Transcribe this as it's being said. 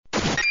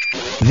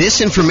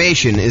This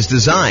information is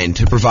designed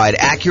to provide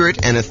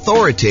accurate and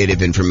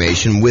authoritative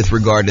information with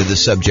regard to the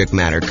subject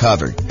matter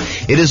covered.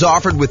 It is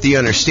offered with the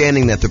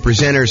understanding that the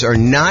presenters are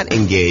not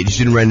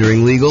engaged in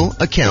rendering legal,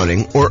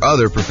 accounting, or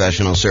other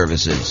professional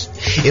services.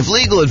 If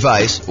legal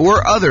advice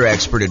or other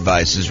expert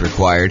advice is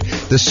required,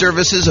 the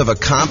services of a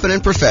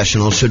competent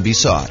professional should be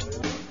sought.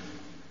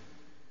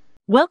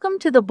 Welcome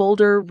to the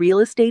Boulder Real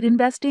Estate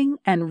Investing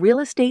and Real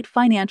Estate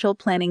Financial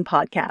Planning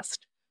Podcast.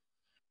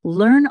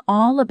 Learn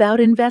all about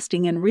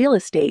investing in real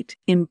estate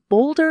in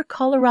Boulder,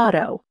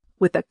 Colorado,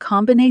 with a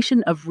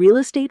combination of real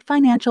estate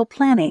financial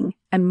planning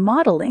and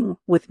modeling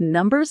with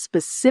numbers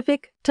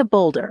specific to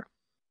Boulder,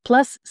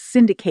 plus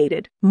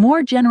syndicated,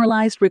 more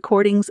generalized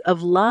recordings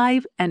of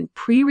live and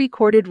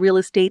pre-recorded real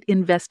estate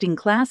investing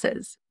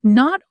classes,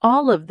 not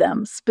all of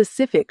them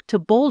specific to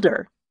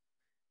Boulder.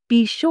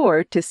 Be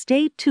sure to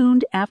stay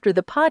tuned after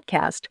the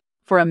podcast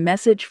for a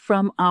message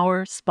from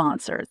our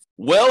sponsors.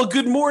 Well,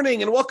 good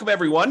morning and welcome,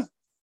 everyone.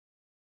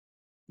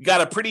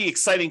 Got a pretty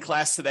exciting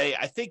class today.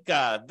 I think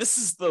this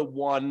is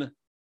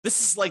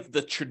like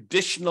the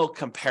traditional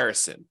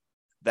comparison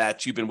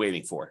that you've been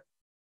waiting for.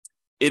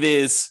 It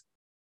is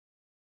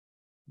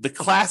the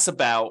class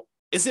about,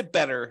 is it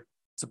better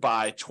to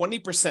buy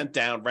 20%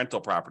 down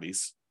rental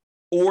properties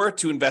or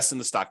to invest in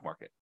the stock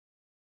market?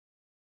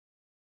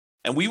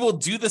 And we will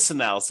do this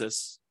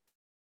analysis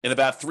in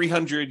about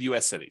 300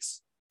 US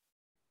cities.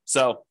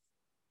 So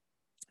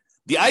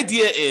the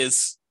idea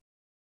is,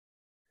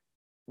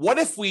 what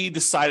if we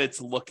decided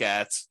to look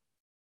at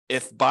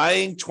if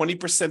buying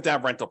 20%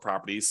 down rental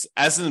properties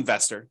as an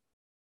investor,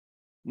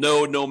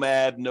 no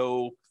nomad,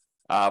 no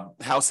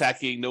house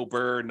hacking, no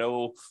BRRRR,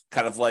 no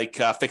kind of like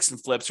fix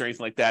and flips or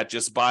anything like that,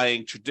 just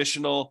buying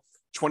traditional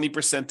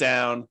 20%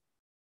 down,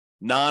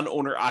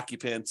 non-owner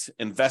occupant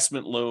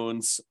investment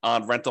loans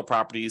on rental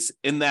properties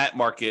in that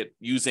market,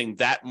 using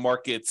that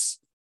market's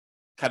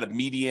kind of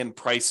median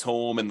price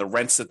home and the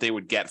rents that they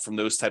would get from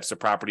those types of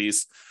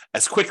properties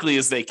as quickly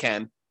as they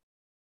can.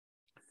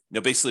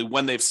 Basically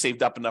when they've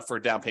saved up enough for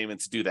a down payment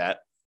to do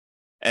that.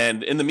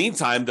 And in the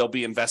meantime, they'll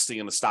be investing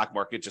in the stock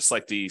market, just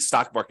like the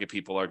stock market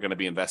people are going to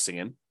be investing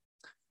in.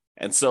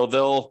 And so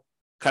they'll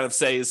kind of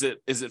say, is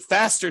it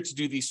faster to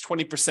do these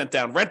 20%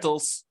 down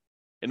rentals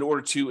in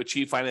order to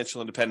achieve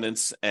financial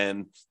independence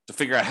and to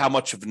figure out how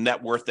much of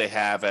net worth they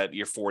have at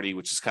year 40,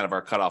 which is kind of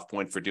our cutoff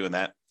point for doing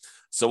that.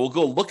 So we'll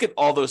go look at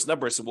all those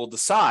numbers and we'll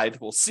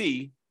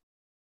see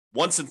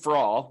once and for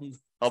all,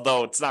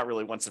 although it's not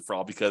really once and for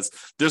all because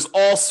there's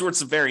all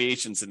sorts of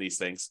variations in these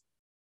things.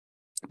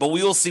 But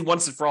we will see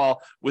once and for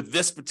all with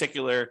this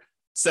particular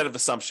set of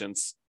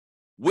assumptions,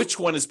 which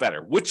one is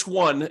better? Which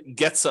one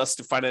gets us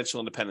to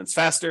financial independence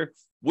faster?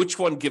 Which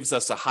one gives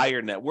us a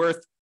higher net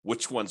worth?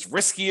 Which one's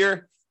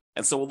riskier?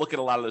 And so we'll look at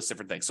a lot of those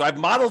different things. So I've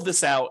modeled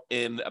this out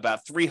in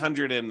about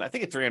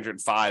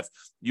 305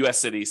 US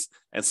cities.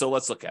 And so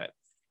let's look at it.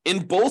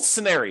 In both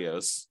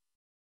scenarios,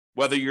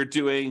 whether you're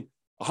doing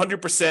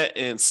 100%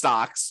 in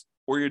stocks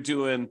or you're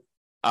doing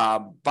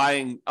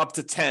buying up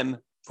to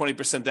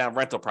 20% down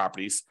rental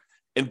properties,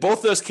 in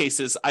both those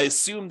cases, I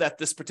assume that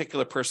this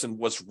particular person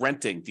was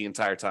renting the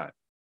entire time.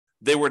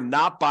 They were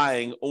not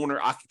buying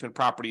owner-occupant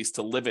properties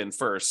to live in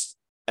first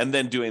and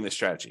then doing the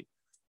strategy.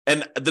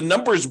 And the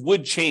numbers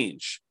would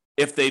change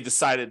if they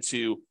decided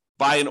to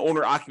buy an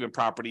owner-occupant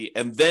property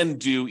and then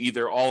do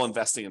either all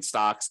investing in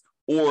stocks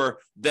or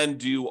then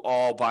do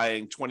all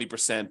buying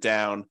 20%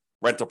 down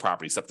rental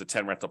properties, up to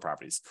 10 rental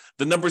properties.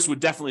 The numbers would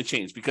definitely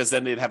change because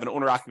then they'd have an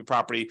owner-occupant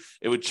property.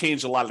 It would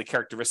change a lot of the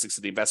characteristics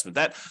of the investment.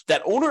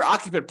 That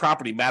owner-occupant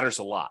property matters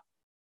a lot.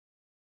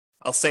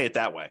 I'll say it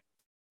that way.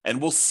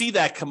 And we'll see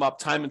that come up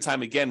time and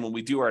time again when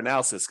we do our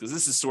analysis, because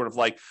this is sort of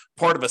like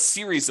part of a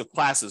series of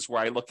classes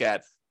where I look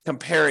at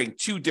comparing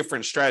two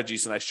different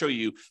strategies and I show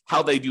you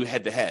how they do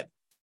head-to-head.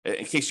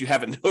 In case you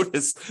haven't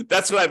noticed,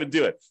 that's what I've been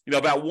doing.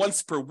 About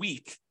once per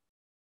week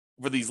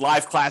for these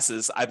live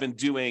classes, I've been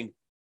doing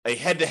a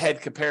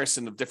head-to-head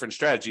comparison of different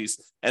strategies,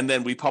 and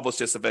then we publish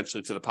this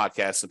eventually to the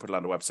podcast and put it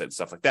on the website and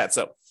stuff like that.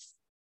 So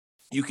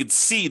you can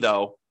see,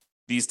 though,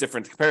 these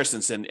different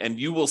comparisons, and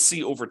you will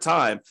see over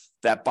time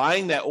that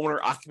buying that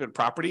owner-occupant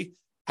property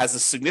has a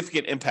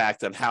significant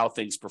impact on how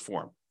things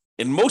perform.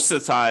 And most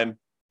of the time,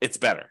 it's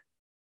better.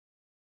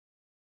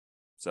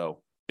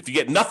 So if you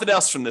get nothing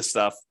else from this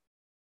stuff,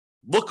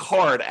 look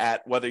hard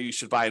at whether you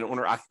should buy an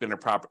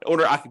owner-occupant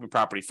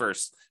property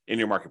first in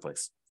your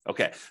marketplace.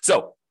 Okay,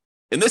 so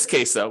in this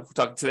case, though, we're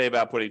talking today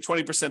about putting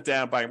 20%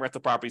 down, buying rental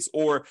properties,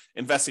 or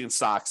investing in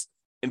stocks.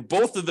 In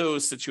both of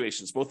those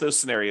situations, both those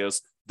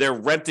scenarios, they're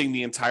renting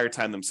the entire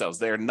time themselves.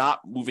 They are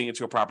not moving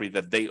into a property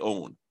that they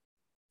own.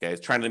 Okay,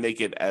 trying to make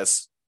it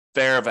as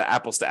fair of an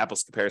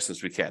apples-to-apples comparison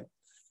as we can.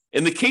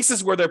 In the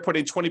cases where they're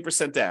putting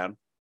 20% down,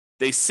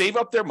 they save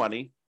up their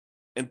money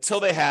until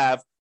they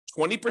have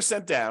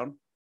 20% down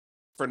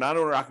for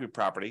non-owner occupant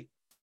property,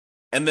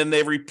 and then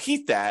they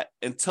repeat that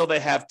until they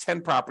have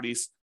 10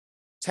 properties,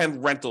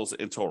 10 rentals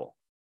in total.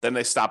 Then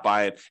they stop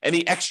buying.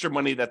 Any extra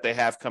money that they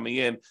have coming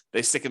in,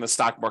 they stick in the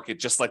stock market,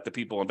 just like the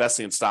people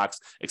investing in stocks,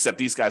 except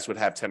these guys would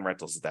have 10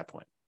 rentals at that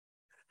point.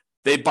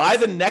 They buy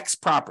the next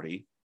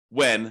property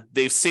when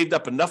they've saved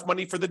up enough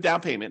money for the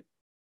down payment,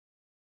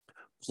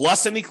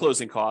 plus any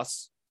closing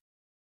costs,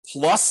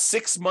 plus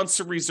 6 months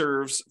of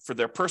reserves for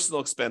their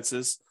personal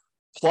expenses,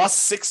 plus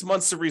 6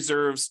 months of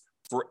reserves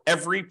for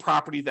every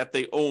property that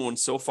they own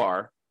so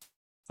far.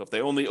 So if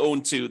they only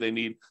own 2, they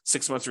need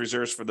 6 months of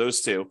reserves for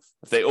those 2.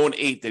 If they own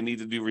 8, they need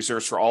to do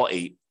reserves for all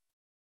 8.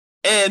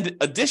 And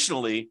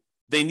additionally,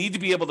 they need to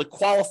be able to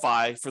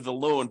qualify for the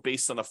loan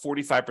based on a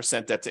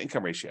 45% debt to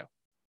income ratio.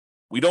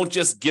 We don't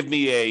just give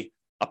me a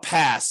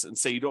pass and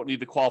say you don't need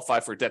to qualify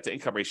for a debt to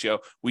income ratio.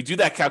 We do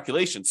that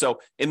calculation. So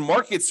in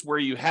markets where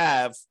you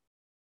have,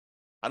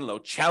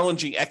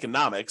 challenging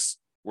economics,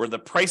 where the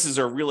prices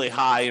are really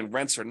high and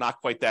rents are not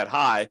quite that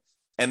high,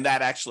 and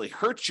that actually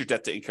hurts your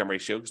debt to income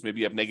ratio because maybe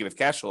you have negative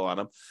cash flow on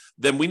them,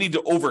 then we need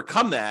to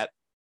overcome that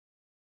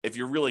if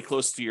you're really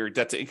close to your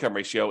debt to income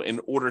ratio in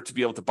order to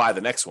be able to buy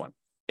the next one.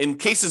 In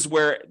cases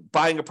where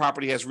buying a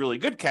property has really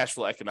good cash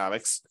flow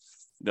economics,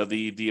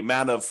 the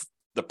amount of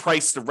the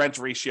price to rent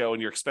ratio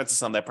and your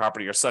expenses on that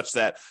property are such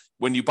that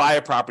when you buy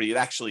a property, it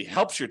actually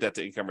helps your debt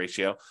to income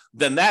ratio,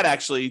 then that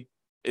actually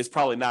is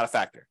probably not a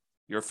factor.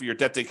 Your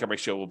debt to income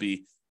ratio will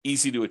be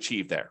easy to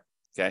achieve there.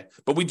 Okay.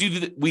 But we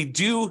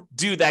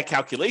do that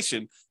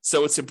calculation.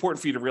 So it's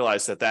important for you to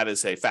realize that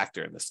is a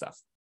factor in this stuff.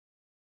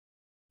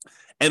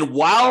 And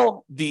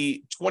while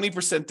the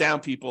 20%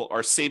 down people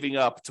are saving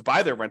up to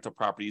buy their rental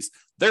properties,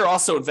 they're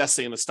also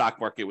investing in the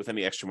stock market with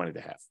any extra money they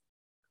have.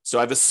 So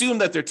I've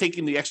assumed that they're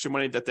taking the extra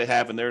money that they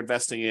have and they're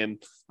investing in,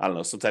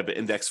 some type of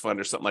index fund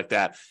or something like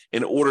that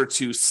in order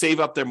to save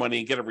up their money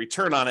and get a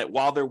return on it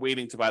while they're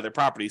waiting to buy their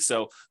property.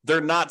 So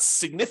they're not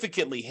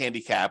significantly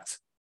handicapped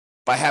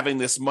by having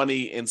this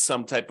money in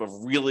some type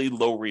of really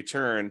low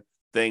return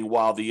thing,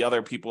 while the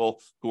other people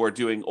who are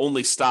doing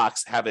only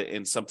stocks have it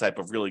in some type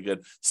of really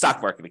good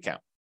stock market account.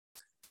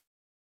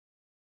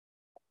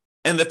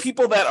 And the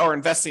people that are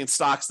investing in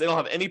stocks, they don't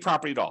have any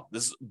property at all.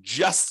 This is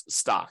just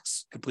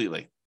stocks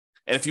completely.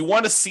 And if you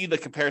want to see the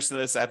comparison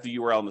of this, I have the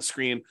URL on the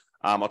screen.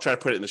 I'll try to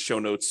put it in the show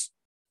notes.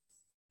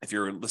 If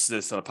you're listening to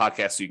this on a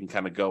podcast, so you can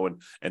kind of go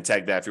and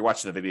tag that. If you're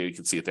watching the video, you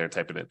can see it there and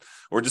type it in.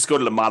 Or just go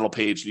to the model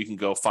page and you can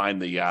go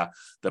find the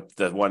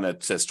one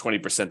that says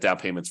 20% down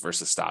payments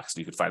versus stocks.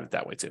 And you can find it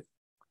that way too.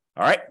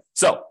 All right.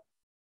 So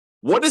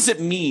what does it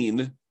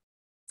mean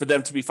for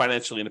them to be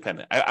financially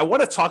independent? I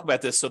want to talk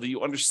about this so that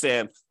you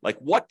understand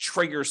what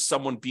triggers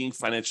someone being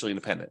financially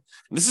independent.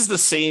 And this is the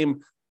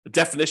same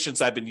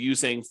definitions I've been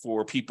using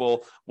for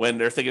people when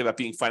they're thinking about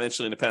being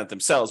financially independent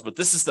themselves, but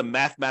this is the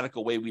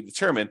mathematical way we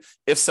determine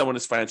if someone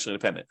is financially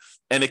independent.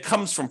 And it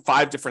comes from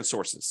 5 different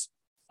sources.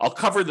 I'll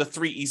cover the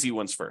 3 easy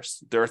ones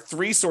first. There are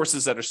 3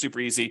 sources that are super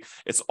easy.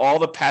 It's all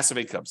the passive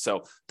income.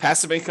 So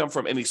passive income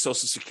from any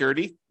Social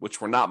Security, which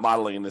we're not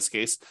modeling in this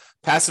case.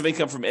 Passive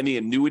income from any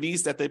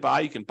annuities that they buy.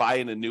 You can buy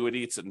an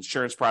annuity. It's an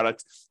insurance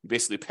product. You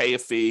basically pay a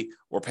fee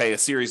or pay a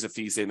series of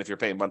fees in if you're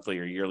paying monthly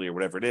or yearly or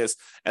whatever it is.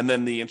 And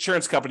then the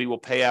insurance company will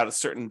pay out a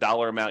certain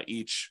dollar amount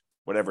each,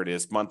 whatever it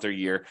is, month or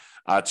year,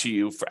 to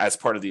you as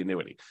part of the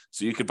annuity.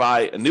 So you could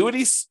buy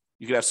annuities.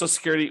 You could have Social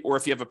Security, or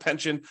if you have a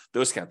pension,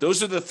 those count.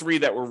 Those are the 3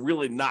 that we're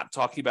really not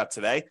talking about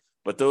today,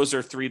 but those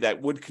are 3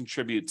 that would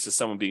contribute to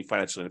someone being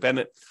financially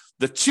independent.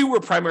 The 2 we're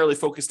primarily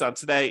focused on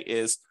today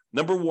is,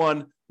 number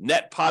 1,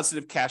 net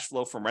positive cash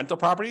flow from rental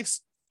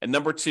properties, and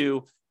number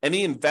 2,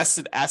 any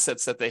invested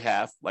assets that they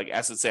have, like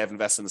assets they have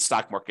invested in the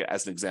stock market,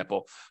 as an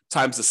example,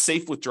 times the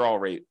safe withdrawal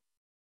rate.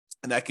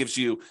 And that gives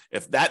you,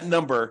 if that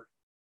number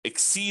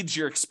exceeds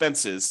your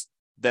expenses,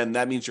 then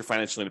that means you're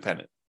financially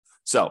independent.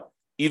 So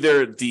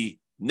either the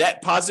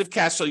net positive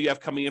cash flow you have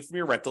coming in from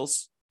your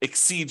rentals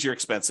exceeds your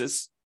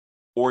expenses,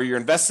 or your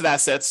invested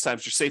assets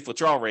times your safe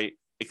withdrawal rate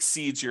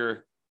exceeds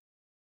your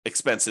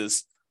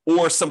expenses,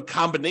 or some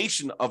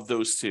combination of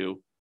those 2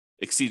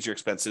 exceeds your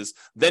expenses,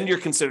 then you're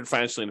considered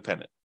financially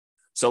independent.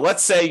 So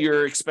let's say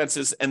your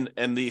expenses,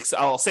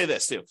 I'll say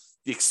this too,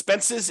 the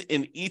expenses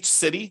in each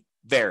city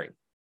vary.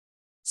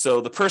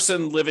 So the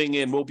person living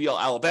in Mobile,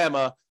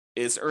 Alabama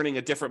is earning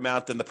a different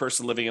amount than the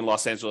person living in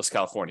Los Angeles,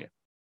 California,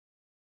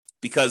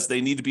 because they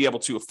need to be able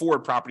to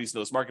afford properties in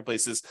those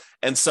marketplaces.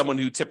 And someone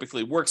who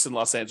typically works in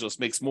Los Angeles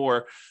makes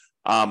more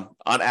on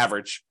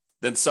average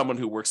than someone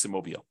who works in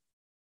Mobile.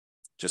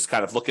 Just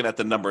kind of looking at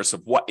the numbers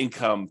of what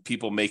income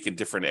people make in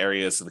different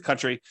areas of the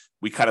country,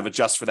 we kind of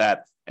adjust for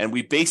that. And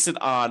we base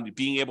it on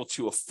being able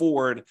to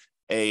afford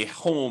a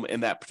home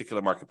in that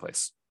particular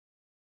marketplace.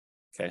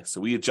 Okay,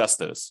 so we adjust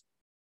those.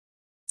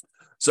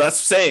 So that's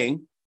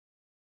saying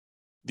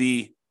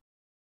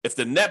if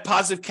the net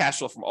positive cash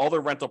flow from all their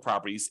rental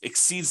properties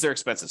exceeds their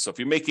expenses. So if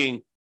you're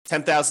making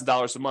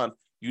 $10,000 a month,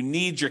 you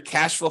need your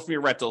cash flow from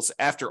your rentals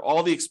after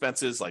all the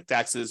expenses like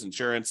taxes,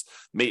 insurance,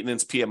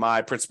 maintenance,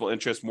 PMI, principal,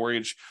 interest,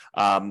 mortgage,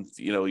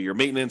 your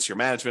maintenance, your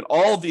management,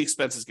 all of the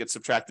expenses get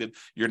subtracted.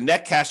 Your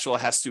net cash flow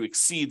has to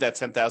exceed that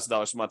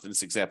 $10,000 a month in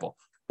this example.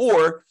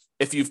 Or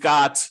if you've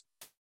got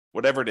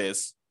whatever it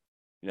is,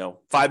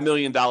 $5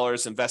 million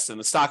invested in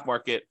the stock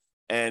market,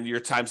 and you're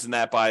timesing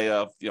that by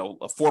a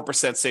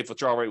 4% safe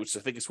withdrawal rate, which I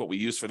think is what we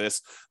use for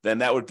this, then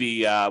that would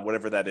be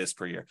whatever that is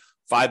per year.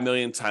 5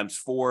 million times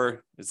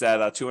 4 is that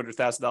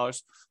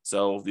 $200,000.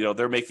 So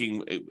they're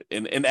making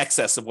in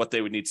excess of what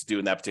they would need to do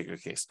in that particular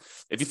case.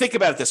 If you think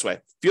about it this way,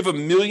 if you have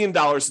 $1 million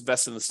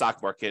invested in the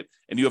stock market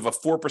and you have a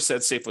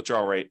 4% safe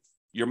withdrawal rate,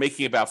 you're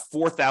making about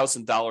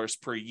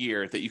 $4,000 per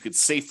year that you could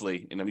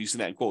safely, and I'm using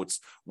that in quotes,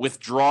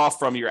 withdraw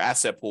from your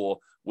asset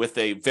pool with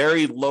a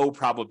very low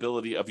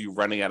probability of you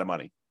running out of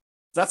money.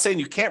 It's not saying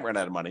you can't run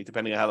out of money,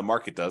 depending on how the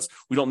market does.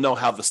 We don't know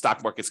how the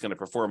stock market's going to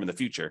perform in the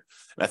future.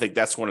 And I think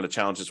that's one of the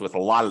challenges with a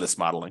lot of this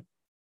modeling.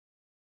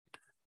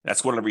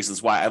 That's one of the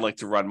reasons why I like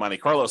to run Monte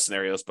Carlo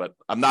scenarios, but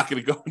I'm not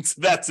going to go into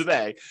that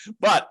today.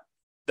 But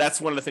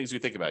that's one of the things we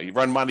think about. You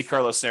run Monte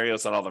Carlo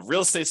scenarios on all the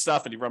real estate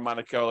stuff, and you run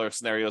Monte Carlo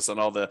scenarios on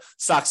all the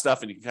stock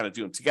stuff, and you can kind of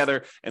do them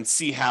together and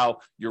see how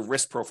your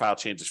risk profile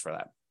changes for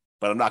that.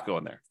 But I'm not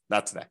going there,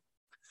 not today.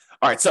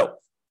 All right, so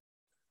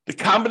the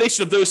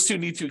combination of those two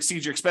need to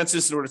exceed your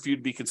expenses in order for you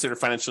to be considered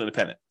financially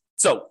independent.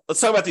 So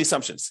let's talk about the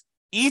assumptions.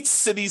 Each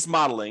city's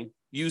modeling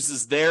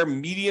uses their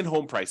median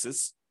home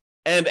prices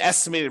and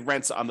estimated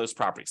rents on those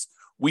properties.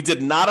 We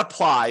did not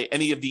apply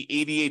any of the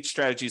 88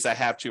 strategies I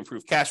have to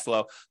improve cash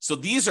flow. So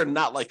these are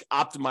not like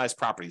optimized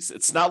properties.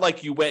 It's not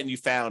like you went and you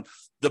found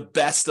the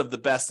best of the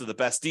best of the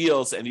best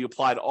deals and you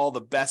applied all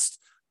the best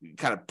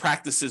kind of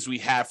practices we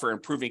have for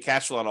improving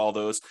cash flow on all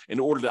those in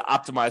order to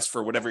optimize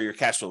for whatever your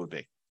cash flow would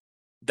be.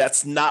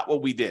 That's not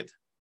what we did.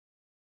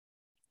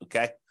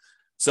 Okay.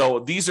 So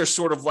these are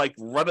sort of like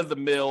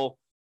run-of-the-mill,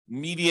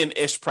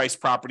 median-ish price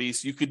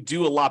properties. You could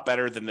do a lot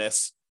better than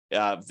this,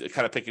 kind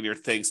of picking your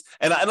things.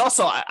 And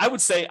also, I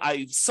would say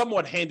I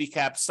somewhat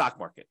handicapped stock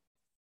market.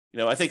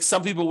 I think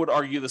some people would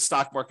argue the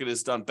stock market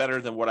has done better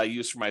than what I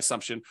used for my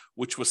assumption,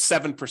 which was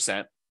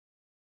 7%.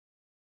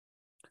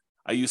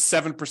 I use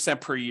 7%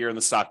 per year in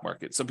the stock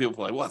market. Some people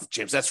are like, well,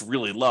 James, that's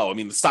really low. I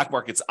mean, the stock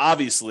market's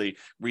obviously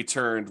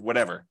returned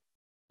whatever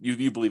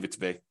you believe it to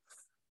be.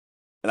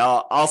 And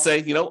I'll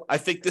say, I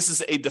think this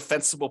is a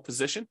defensible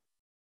position,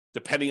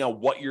 depending on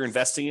what you're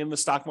investing in the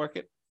stock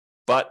market.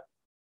 But,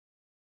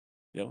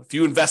 if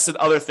you invest in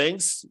other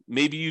things,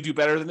 maybe you do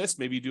better than this,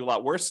 maybe you do a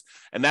lot worse.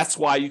 And that's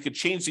why you could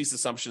change these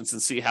assumptions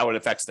and see how it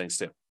affects things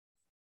too.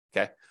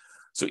 Okay.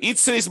 So each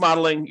city's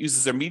modeling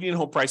uses their median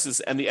home prices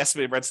and the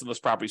estimated rents in those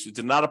properties. We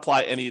did not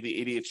apply any of the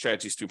 88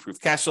 strategies to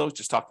improve cash flow.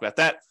 Just talked about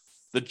that.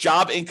 The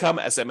job income,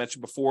 as I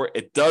mentioned before,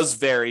 it does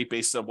vary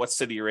based on what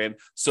city you're in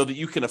so that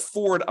you can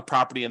afford a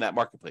property in that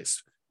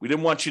marketplace. We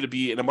didn't want you to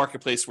be in a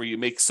marketplace where you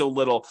make so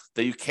little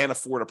that you can't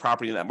afford a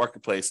property in that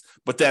marketplace.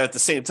 But then at the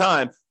same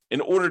time, in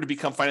order to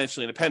become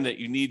financially independent,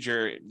 you need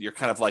your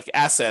kind of like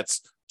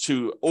assets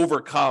to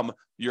overcome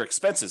your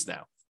expenses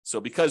now. So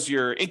because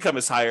your income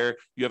is higher,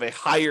 you have a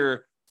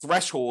higher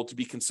threshold to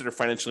be considered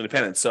financially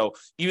independent. So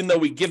even though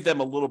we give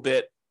them a little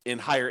bit in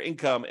higher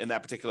income in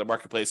that particular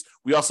marketplace,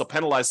 we also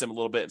penalize them a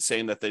little bit,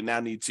 saying that they now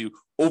need to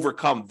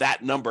overcome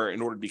that number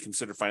in order to be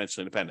considered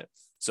financially independent.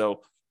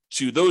 So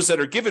to those that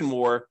are given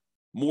more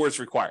is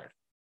required.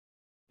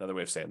 Another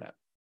way of saying that.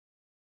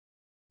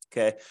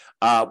 Okay.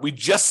 We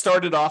just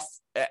started off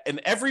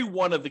in every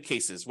one of the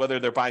cases, whether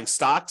they're buying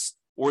stocks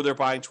or they're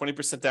buying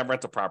 20% down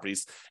rental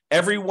properties,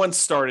 everyone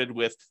started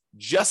with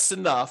just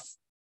enough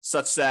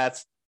such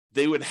that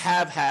they would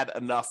have had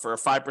enough for a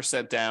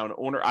 5% down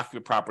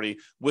owner-occupant property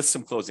with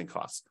some closing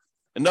costs.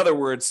 In other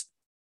words,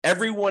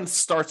 everyone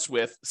starts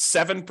with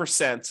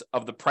 7%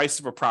 of the price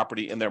of a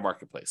property in their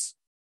marketplace.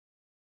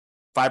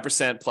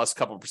 5% plus a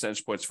couple of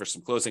percentage points for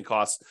some closing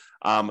costs.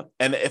 And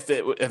if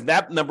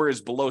that number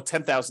is below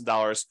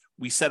 $10,000,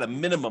 we set a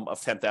minimum of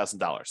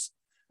 $10,000.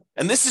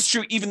 And this is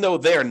true even though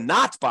they are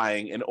not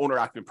buying an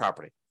owner-occupant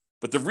property.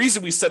 But the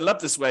reason we set it up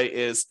this way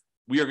is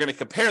we are going to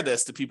compare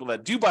this to people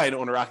that do buy an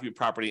owner-occupant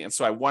property. And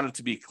so I wanted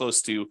to be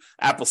close to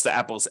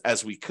apples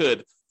as we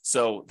could.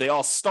 So they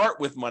all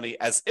start with money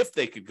as if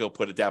they could go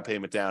put a down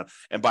payment down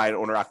and buy an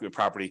owner-occupant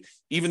property,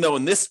 even though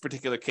in this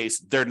particular case,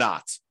 they're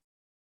not.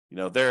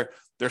 They're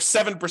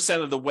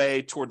 7% of the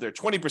way toward their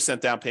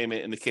 20% down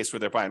payment in the case where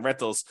they're buying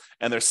rentals,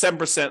 and they're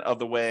 7% of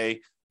the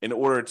way in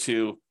order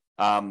to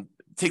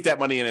take that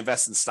money and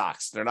invest in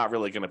stocks. They're not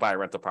really going to buy a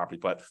rental property,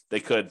 but they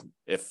could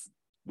if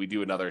we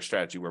do another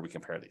strategy where we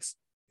compare these.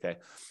 Okay.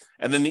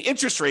 And then the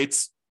interest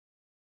rates,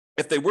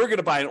 if they were going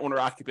to buy an owner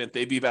occupant,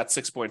 they'd be about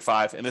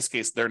 6.5. In this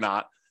case, they're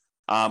not.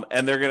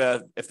 And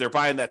if they're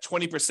buying that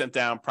 20%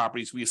 down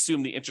properties, we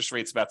assume the interest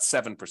rate's about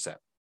 7%.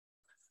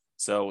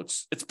 So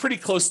it's pretty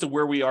close to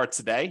where we are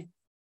today,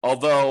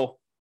 although,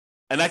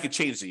 and I could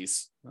change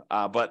these,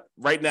 but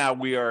right now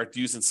we are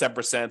using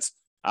 7%.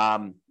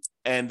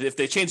 And if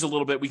they change a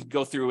little bit, we can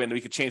go through and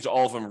we could change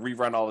all of them and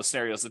rerun all the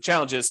scenarios. The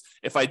challenge is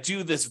if I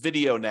do this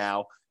video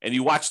now and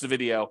you watch the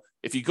video,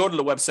 if you go to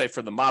the website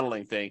for the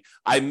modeling thing,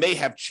 I may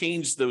have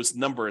changed those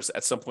numbers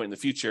at some point in the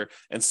future.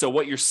 And so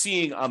what you're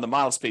seeing on the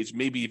models page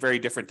may be very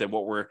different than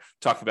what we're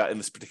talking about in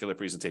this particular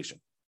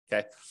presentation.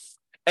 Okay.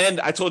 And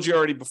I told you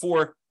already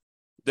before,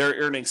 they're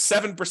earning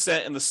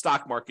 7% in the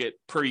stock market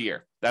per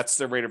year. That's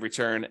their rate of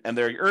return. And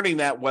they're earning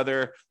that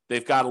whether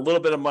they've got a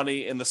little bit of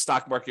money in the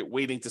stock market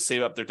waiting to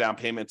save up their down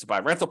payment to buy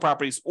rental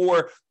properties,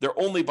 or they're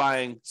only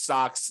buying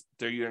stocks,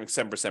 they're earning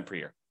 7% per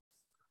year.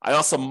 I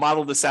also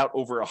modeled this out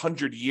over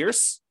 100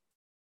 years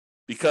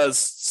because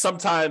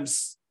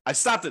sometimes I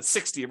stopped at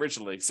 60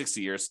 originally,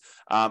 60 years.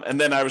 And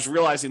then I was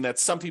realizing that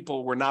some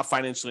people were not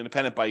financially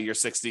independent by year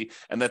 60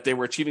 and that they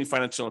were achieving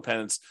financial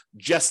independence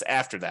just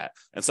after that.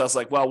 And so I was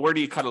like, well, where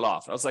do you cut it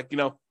off? I was like,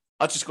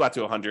 I'll just go out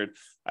to 100.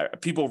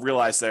 People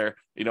realize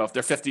if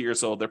they're 50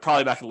 years old, they're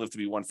probably not going to live to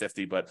be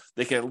 150, but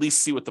they can at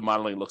least see what the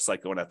modeling looks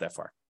like going out that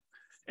far.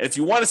 And if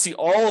you want to see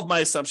all of my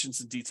assumptions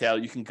in detail,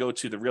 you can go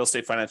to the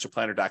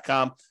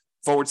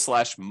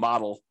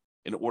realestatefinancialplanner.com/model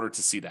in order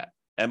to see that.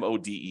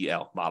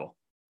 MODEL, model.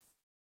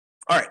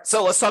 All right,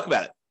 so let's talk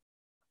about it.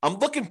 I'm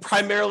looking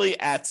primarily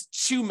at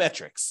two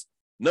metrics.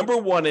 Number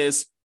one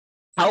is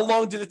how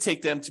long did it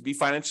take them to be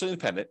financially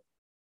independent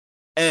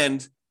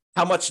and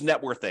how much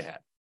net worth they had.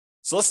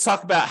 So let's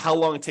talk about how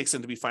long it takes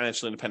them to be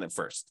financially independent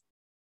first.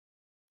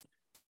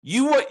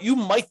 You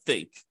might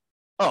think,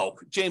 oh,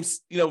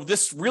 James,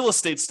 this real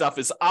estate stuff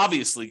is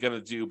obviously going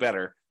to do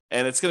better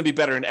and it's going to be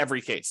better in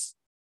every case.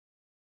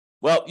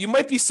 Well, you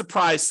might be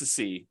surprised to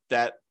see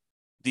that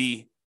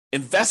the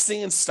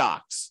investing in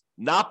stocks,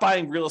 not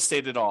buying real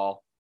estate at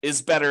all,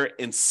 is better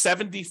in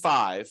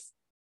 75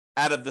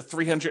 out of the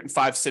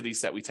 305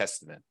 cities that we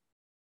tested in.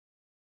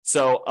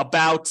 So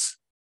about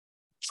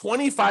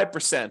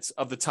 25%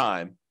 of the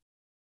time,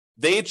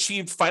 they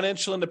achieved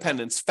financial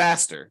independence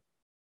faster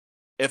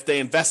if they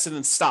invested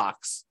in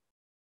stocks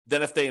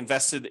than if they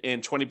invested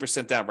in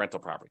 20% down rental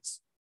properties.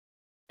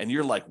 And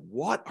you're like,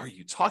 what are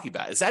you talking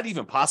about? Is that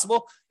even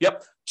possible?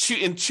 Yep.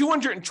 In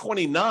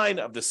 229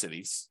 of the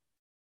cities,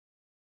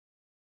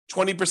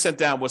 20%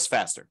 down was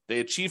faster. They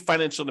achieved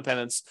financial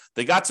independence.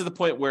 They got to the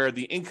point where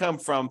the income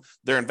from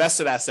their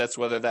invested assets,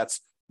 whether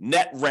that's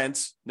net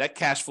rent, net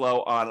cash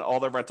flow on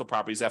all their rental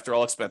properties after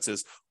all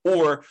expenses,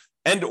 or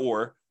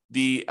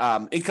the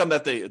income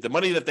that the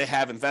money that they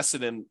have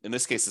invested in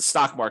this case, the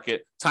stock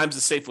market, times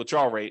the safe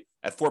withdrawal rate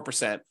at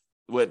 4%,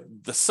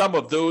 with the sum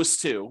of those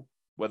two,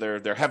 whether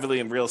they're heavily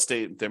in real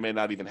estate, they may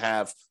not even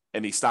have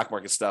any stock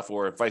market stuff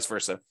or vice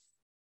versa.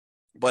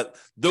 But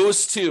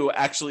those two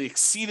actually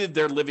exceeded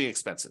their living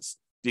expenses,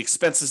 the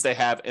expenses they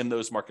have in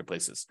those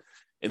marketplaces.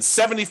 In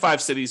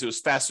 75 cities, it was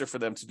faster for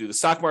them to do the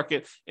stock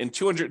market. In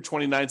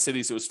 229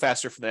 cities, it was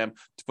faster for them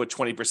to put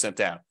 20%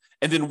 down.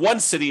 And in one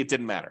city, it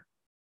didn't matter.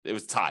 It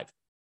was tied.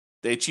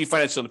 They achieved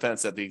financial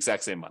independence at the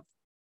exact same month.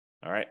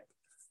 All right.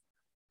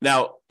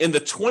 Now, in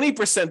the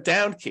 20%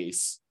 down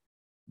case,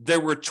 there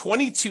were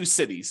 22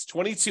 cities,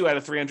 22 out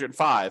of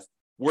 305,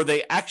 where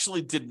they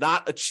actually did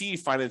not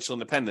achieve financial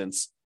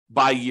independence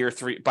by year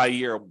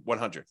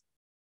 100.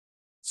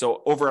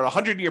 So over a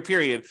 100-year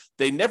period,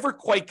 they never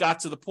quite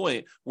got to the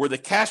point where the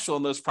cash flow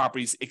in those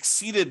properties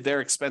exceeded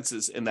their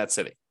expenses in that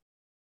city,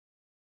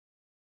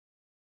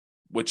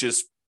 which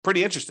is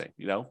pretty interesting,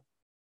 Now,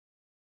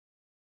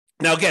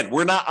 again,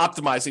 we're not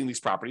optimizing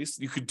these properties.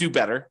 You could do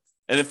better.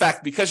 And in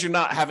fact, because you're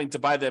not having to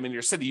buy them in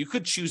your city, you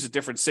could choose a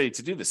different city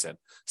to do this in,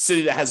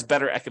 city that has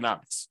better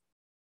economics,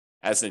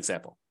 as an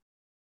example.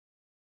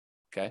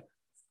 Okay.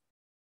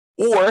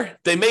 Or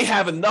they may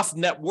have enough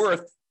net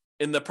worth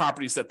in the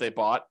properties that they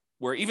bought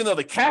where even though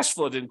the cash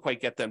flow didn't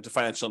quite get them to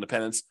financial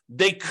independence,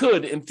 they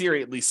could, in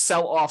theory, at least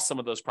sell off some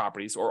of those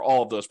properties or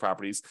all of those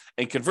properties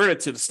and convert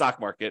it to the stock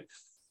market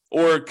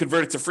or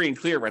convert it to free and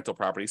clear rental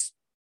properties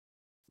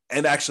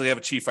and actually have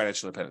achieved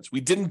financial independence.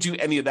 We didn't do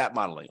any of that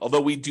modeling,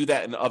 although we do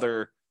that in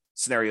other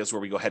scenarios where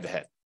we go head to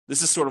head.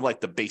 This is sort of like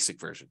the basic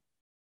version.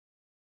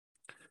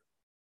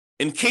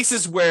 In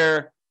cases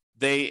where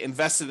they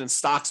invested in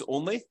stocks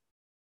only,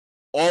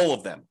 all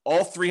of them,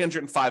 all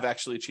 305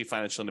 actually achieved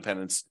financial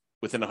independence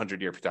within a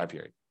 100-year time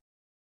period.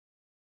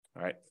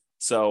 All right.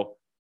 So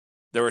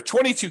there were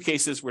 22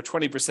 cases where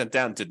 20%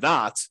 down did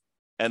not,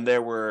 and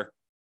there were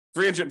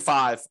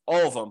 305,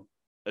 all of them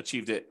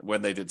achieved it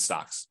when they did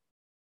stocks.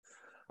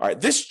 All right.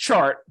 This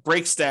chart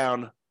breaks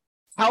down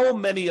how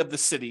many of the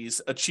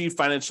cities achieved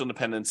financial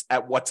independence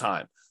at what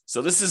time.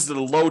 So this is the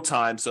low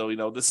time. So,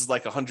 this is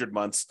like 100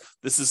 months.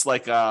 This is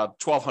like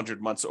 1,200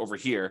 months over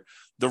here.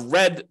 The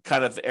red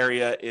kind of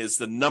area is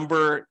the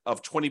number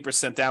of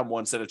 20% down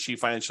ones that achieve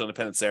financial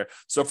independence there.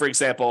 So, for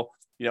example,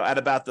 at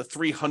about the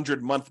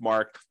 300-month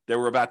mark, there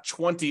were about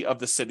 20 of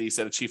the cities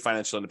that achieved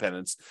financial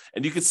independence.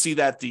 And you can see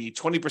that the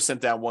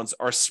 20% down ones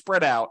are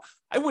spread out,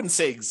 I wouldn't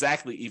say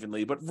exactly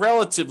evenly, but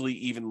relatively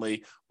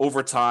evenly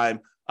over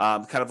time.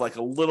 Kind of like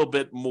a little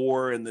bit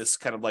more in this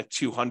kind of like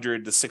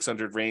 200 to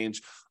 600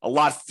 range, a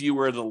lot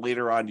fewer the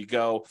later on you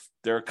go.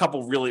 There are a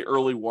couple really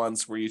early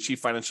ones where you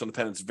achieve financial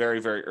independence very,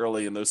 very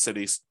early in those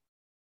cities.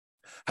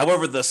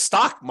 However, the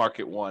stock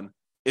market one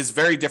is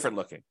very different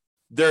looking.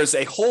 There's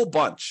a whole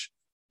bunch,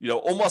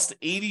 almost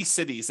 80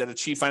 cities that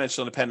achieve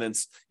financial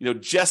independence,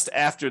 just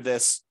after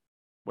this,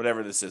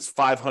 whatever this is,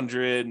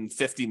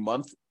 550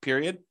 month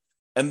period.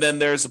 And then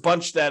there's a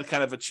bunch that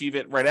kind of achieve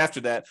it right after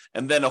that.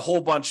 And then a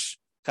whole bunch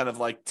kind of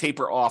like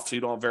taper off so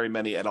you don't have very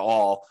many at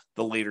all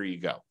the later you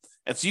go.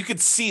 And so you could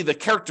see the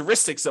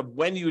characteristics of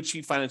when you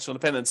achieve financial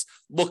independence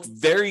look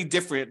very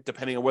different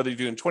depending on whether you're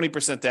doing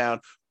 20% down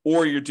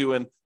or you're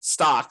doing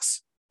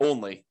stocks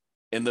only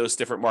in those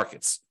different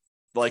markets.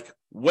 Like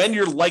when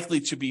you're likely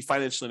to be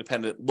financially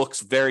independent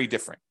looks very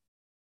different.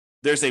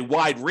 There's a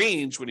wide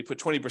range when you put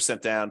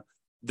 20% down.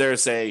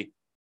 There's a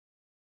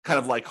kind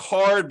of like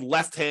hard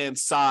left-hand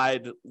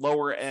side,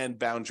 lower end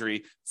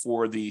boundary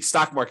for the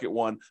stock market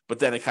one, but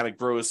then it kind of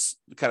grows,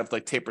 kind of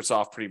like tapers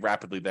off pretty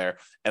rapidly there.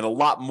 And a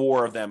lot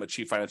more of them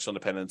achieve financial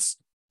independence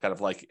kind of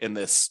like in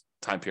this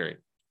time period,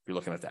 if you're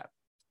looking at that.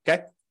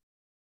 Okay.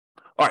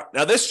 All right.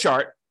 Now this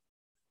chart,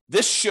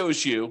 this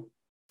shows you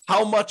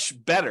how much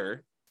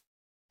better,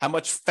 how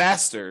much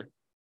faster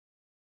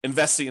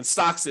investing in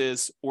stocks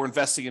is or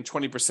investing in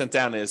 20%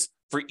 down is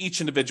for each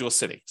individual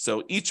city.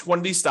 So each one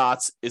of these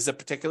dots is a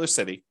particular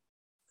city.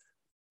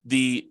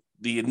 The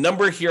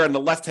number here on the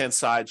left-hand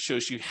side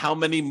shows you how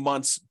many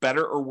months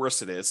better or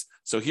worse it is.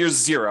 So here's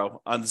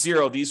 0. On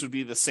 0, these would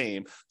be the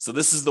same. So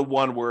this is the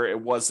one where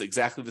it was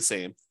exactly the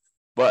same.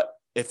 But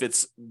if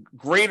it's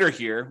greater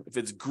here, if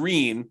it's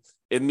green,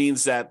 it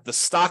means that the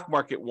stock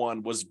market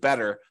one was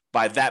better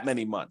by that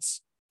many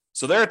months.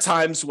 So there are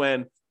times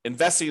when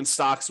investing in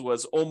stocks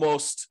was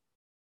almost,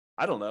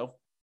 I don't know,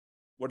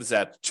 what is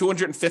that?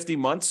 250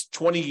 months,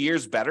 20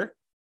 years better.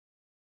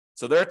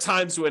 So there are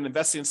times when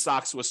investing in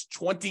stocks was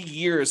 20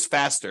 years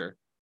faster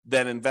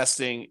than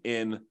investing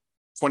in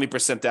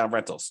 20% down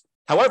rentals.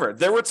 However,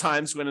 there were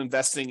times when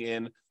investing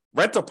in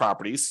rental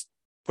properties,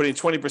 putting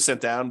 20%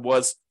 down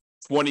was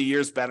 20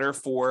 years better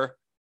for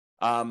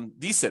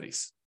these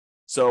cities.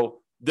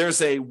 So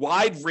there's a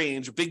wide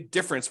range, a big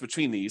difference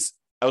between these.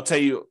 I'll tell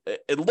you,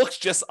 it looks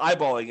just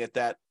eyeballing it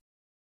that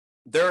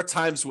there are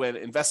times when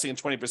investing in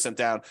 20%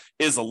 down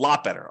is a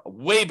lot better,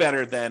 way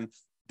better than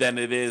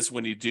it is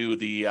when you do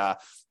the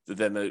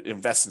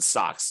invest in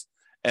stocks.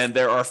 And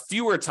there are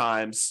fewer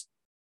times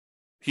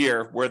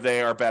here where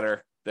they are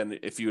better than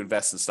if you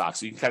invest in stocks.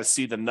 So you can kind of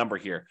see the number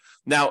here.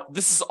 Now,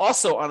 this is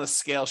also on a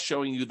scale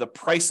showing you the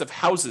price of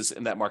houses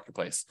in that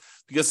marketplace,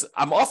 because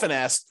I'm often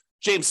asked,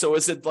 James, so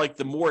is it like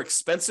the more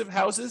expensive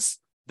houses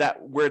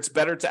that where it's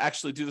better to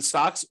actually do the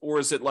stocks, or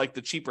is it like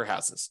the cheaper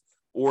houses,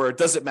 or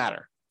does it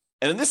matter?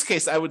 And in this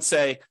case, I would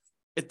say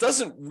it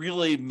doesn't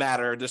really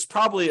matter. There's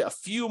probably a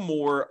few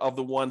more of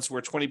the ones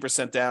where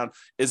 20% down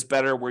is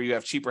better, where you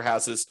have cheaper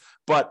houses,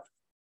 but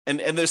and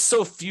there's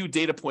so few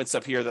data points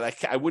up here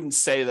that I wouldn't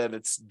say that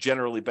it's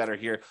generally better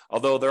here,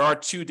 although there are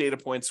 2 data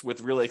points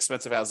with really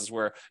expensive houses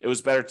where it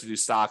was better to do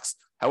stocks.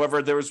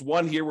 However, there was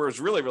one here where it was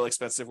really, really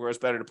expensive, where it's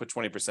better to put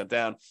 20%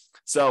 down.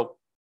 So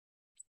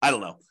I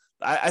don't know.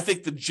 I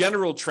think the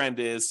general trend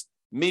is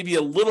maybe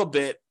a little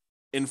bit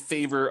in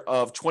favor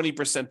of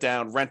 20%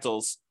 down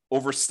rentals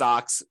over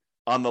stocks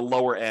on the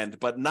lower end,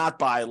 but not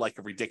by like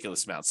a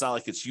ridiculous amount. It's not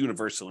like it's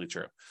universally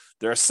true.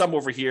 There are some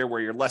over here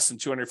where you're less than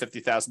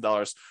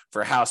 $250,000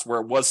 for a house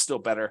where it was still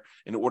better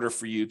in order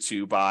for you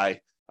to buy,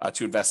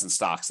 to invest in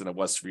stocks than it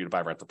was for you to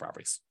buy rental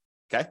properties.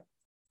 Okay.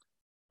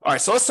 All right.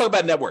 So let's talk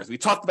about net worth. We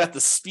talked about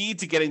the speed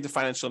to getting to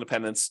financial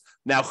independence.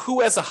 Now,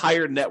 who has a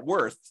higher net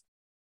worth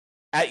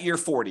at year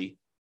 40,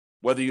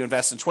 whether you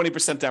invest in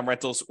 20% down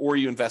rentals or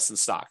you invest in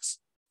stocks?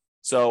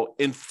 So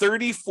in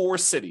 34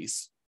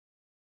 cities,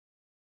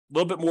 a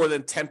little bit more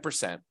than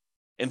 10%,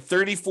 in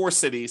 34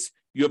 cities,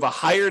 you have a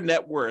higher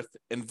net worth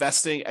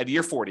investing at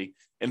year 40,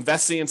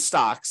 investing in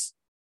stocks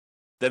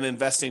than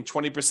investing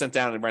 20%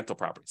 down in rental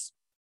properties.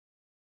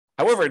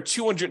 However, in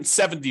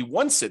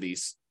 271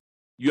 cities,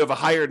 you have a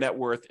higher net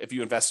worth if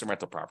you invest in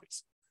rental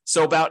properties.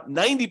 So about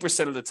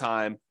 90% of the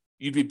time,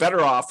 you'd be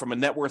better off from a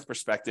net worth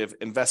perspective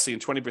investing in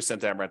 20%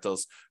 down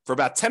rentals. For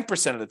about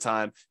 10% of the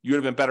time, you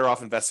would have been better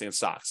off investing in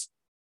stocks,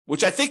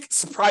 which I think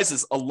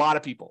surprises a lot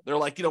of people. They're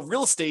like,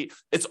 real estate,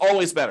 it's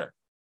always better.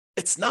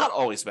 It's not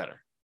always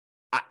better.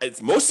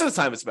 It's most of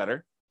the time it's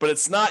better, but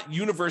it's not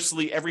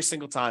universally every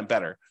single time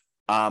better.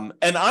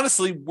 And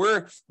honestly,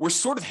 we're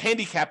sort of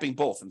handicapping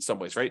both in some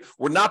ways, right?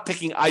 We're not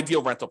picking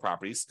ideal rental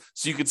properties.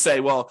 So you could say,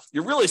 well,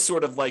 you're really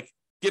sort of like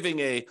giving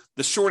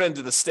the short end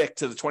of the stick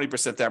to the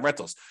 20% down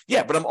rentals.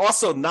 Yeah, but I'm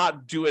also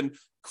not doing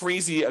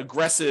crazy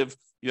aggressive,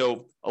 a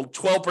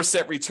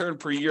 12% return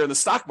per year in the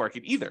stock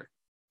market either.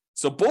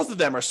 So both of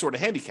them are sort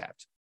of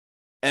handicapped.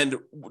 And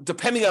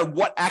depending on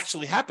what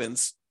actually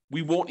happens,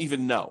 we won't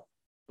even know.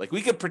 Like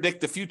we could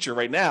predict the future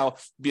right now,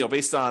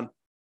 based on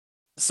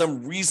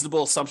some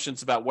reasonable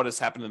assumptions about what has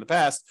happened in the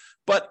past.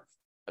 But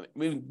I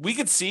mean, we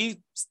could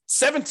see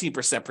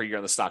 17% per year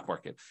in the stock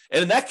market.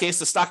 And in that case,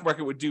 the stock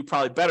market would do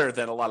probably better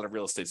than a lot of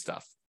real estate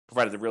stuff,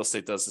 provided the real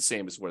estate does the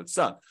same as what it's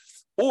done.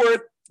 Or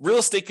real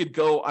estate could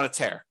go on a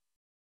tear.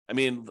 I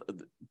mean,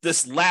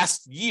 this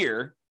last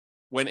year,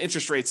 when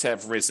interest rates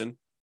have risen,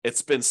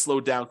 it's been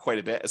slowed down quite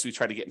a bit as we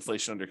try to get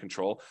inflation under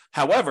control.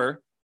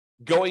 However,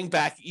 going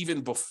back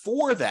even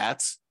before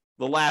that,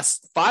 the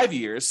last 5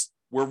 years,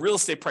 where real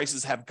estate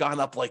prices have gone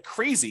up like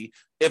crazy,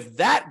 if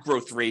that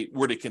growth rate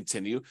were to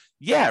continue,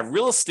 yeah,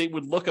 real estate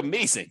would look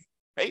amazing,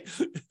 right?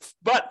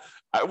 But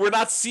We're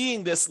not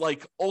seeing this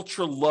like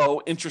ultra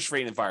low interest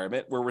rate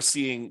environment where we're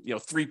seeing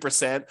 3%,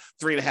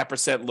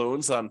 3.5%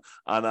 loans on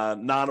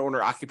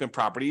non-owner occupant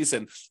properties,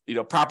 and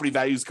property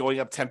values going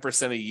up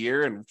 10% a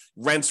year and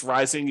rents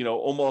rising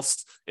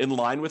almost in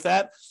line with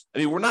that. I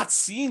mean, we're not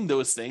seeing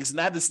those things, and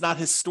that is not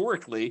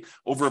historically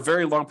over a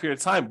very long period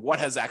of time what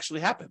has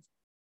actually happened.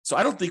 So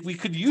I don't think we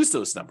could use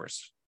those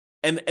numbers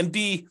and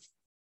be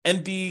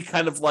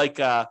kind of like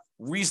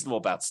reasonable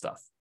about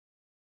stuff,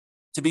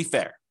 to be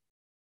fair.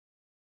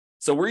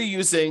 So we're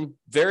using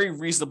very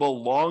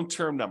reasonable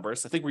long-term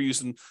numbers. I think we're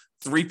using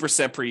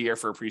 3% per year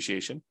for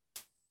appreciation.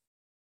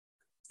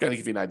 Got to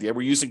give you an idea.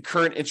 We're using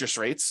current interest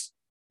rates,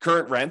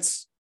 current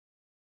rents.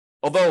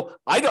 Although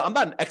I'm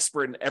not an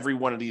expert in every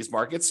one of these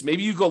markets.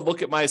 Maybe you go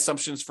look at my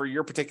assumptions for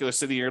your particular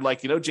city. And you're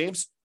like,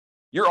 James,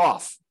 you're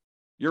off.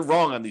 You're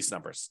wrong on these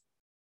numbers.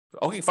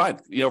 Okay, fine.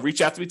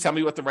 Reach out to me. Tell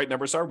me what the right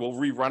numbers are. We'll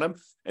rerun them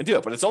and do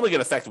it. But it's only going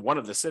to affect one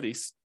of the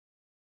cities.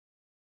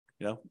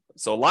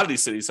 So a lot of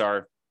these cities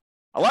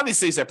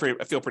I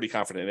feel pretty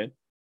confident in.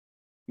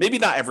 Maybe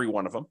not every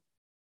one of them.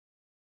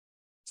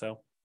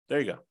 So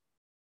there you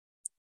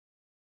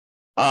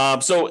go.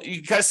 So you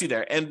can kind of see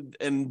there.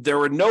 And there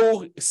were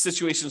no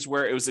situations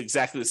where it was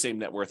exactly the same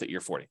net worth at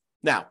year 40.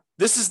 Now,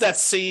 this is that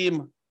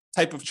same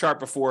type of chart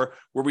before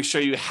where we show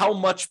you how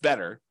much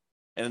better.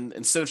 And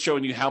instead of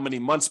showing you how many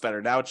months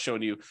better, now it's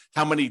showing you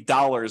how many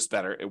dollars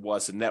better it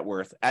was in net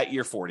worth at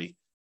year 40,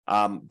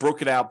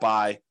 broken out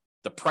by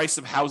the price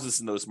of houses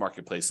in those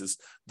marketplaces.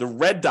 The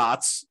red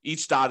dots,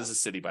 each dot is a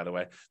city, by the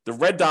way. The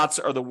red dots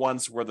are the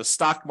ones where the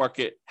stock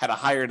market had a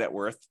higher net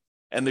worth,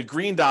 and the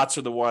green dots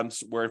are the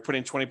ones where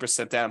putting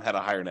 20% down had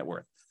a higher net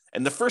worth.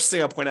 And the first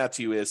thing I'll point out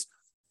to you is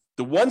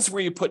the ones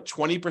where you put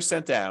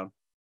 20% down,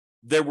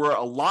 there were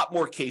a lot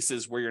more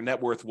cases where your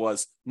net worth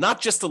was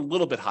not just a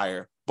little bit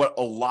higher, but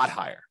a lot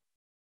higher.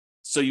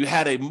 So you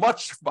had a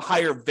much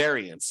higher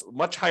variance,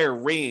 much higher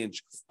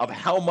range of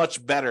how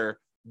much better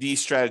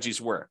these strategies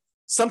were.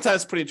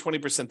 Sometimes putting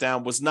 20%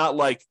 down was not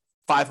like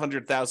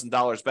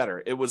 $500,000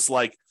 better. It was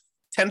like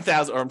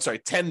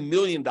 $10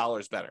 million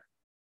better,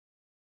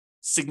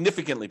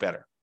 significantly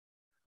better.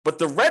 But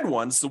the red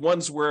ones, the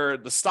ones where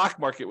the stock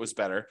market was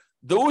better,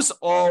 those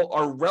all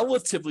are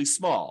relatively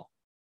small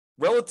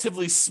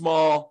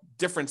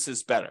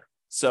differences better.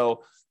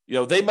 So,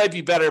 they might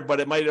be better,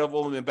 but it might have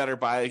only been better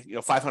by,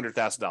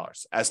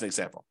 $500,000 as an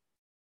example.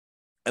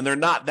 And there are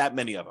not that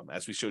many of them,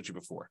 as we showed you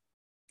before.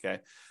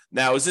 Okay.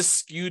 Now, is this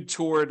skewed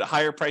toward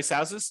higher price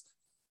houses?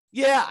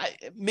 Yeah,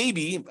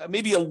 maybe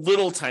a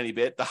little tiny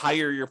bit. The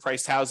higher your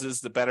priced houses,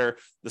 the better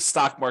the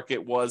stock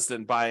market was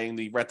than buying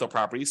the rental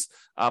properties.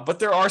 But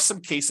there are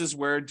some cases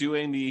where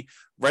doing the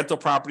rental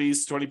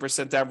properties,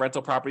 20% down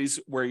rental properties,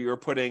 where you're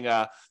putting,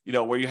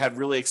 where you had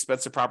really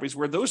expensive properties,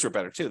 where those were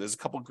better too. There's a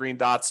couple of green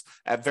dots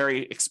at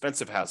very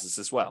expensive houses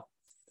as well.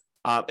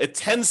 It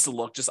tends to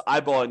look, just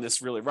eyeballing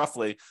this really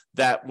roughly,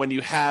 that when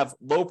you have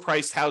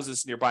low-priced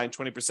houses and you're buying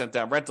 20%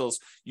 down rentals,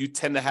 you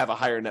tend to have a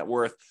higher net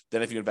worth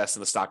than if you invest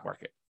in the stock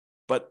market.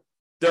 But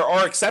there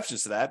are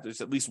exceptions to that.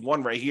 There's at least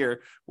one right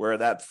here where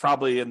that's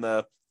probably in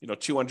the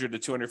 $200,000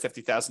 to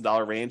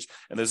 $250,000 range,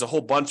 and there's a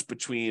whole bunch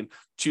between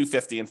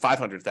 $250,000 and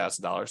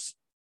 $500,000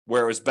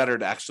 where it was better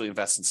to actually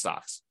invest in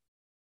stocks.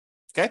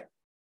 Okay.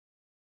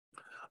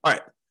 All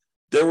right.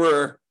 There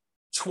were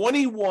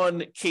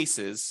 21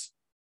 cases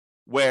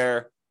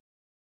where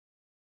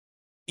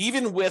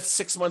even with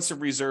 6 months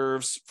of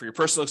reserves for your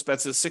personal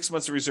expenses, 6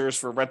 months of reserves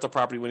for a rental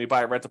property when you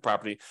buy a rental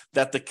property,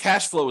 that the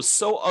cash flow is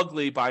so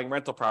ugly buying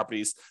rental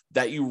properties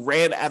that you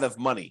ran out of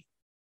money.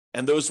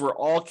 And those were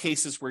all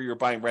cases where you were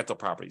buying rental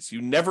properties.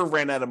 You never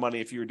ran out of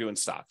money if you were doing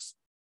stocks.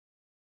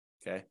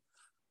 Okay.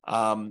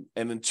 And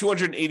in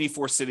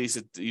 284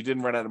 cities, you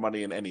didn't run out of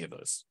money in any of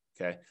those.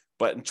 Okay.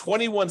 But in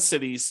 21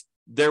 cities,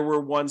 there were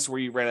ones where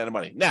you ran out of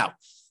money. Now,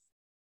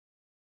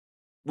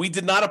 we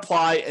did not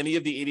apply any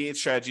of the 88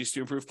 strategies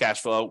to improve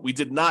cash flow. We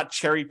did not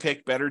cherry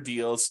pick better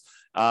deals.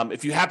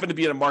 If you happen to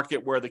be in a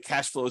market where the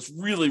cash flow is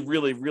really,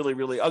 really, really,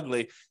 really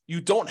ugly, you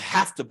don't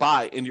have to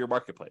buy in your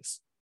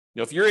marketplace.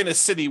 If you're in a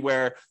city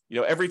where,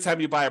 every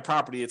time you buy a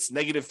property, it's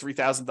negative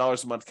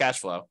 $3,000 a month cash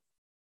flow,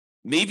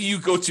 maybe you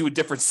go to a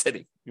different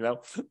city.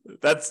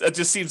 That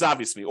just seems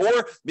obvious to me.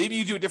 Or maybe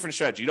you do a different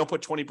strategy. You don't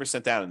put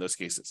 20% down in those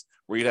cases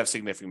where you'd have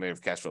significant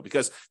negative cash flow,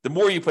 because the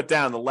more you put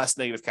down, the less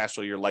negative cash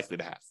flow you're likely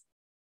to have.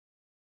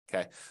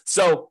 Okay,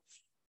 so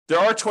there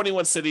are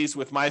 21 cities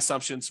with my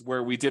assumptions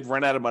where we did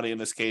run out of money in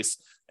this case,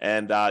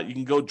 and you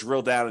can go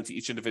drill down into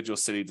each individual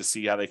city to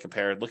see how they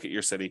compare. Look at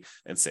your city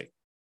and see.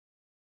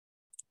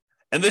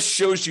 And this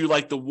shows you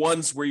like the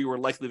ones where you were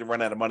likely to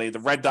run out of money. The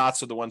red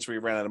dots are the ones where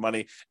you ran out of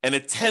money, and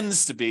it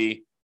tends to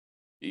be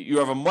you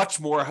have a much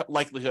more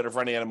likelihood of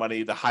running out of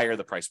money the higher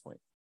the price point.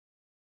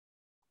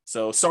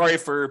 So sorry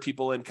for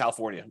people in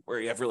California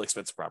where you have really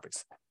expensive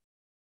properties.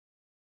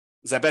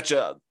 Because I bet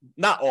you,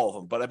 not all of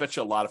them, but I bet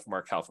you a lot of them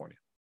are California.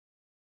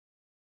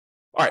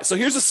 All right, so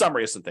here's a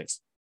summary of some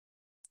things.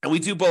 And we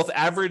do both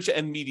average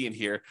and median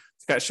here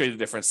to kind of show you the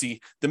difference.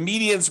 See, the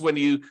medians, when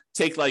you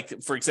take,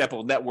 like, for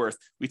example, net worth,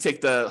 we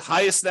take the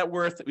highest net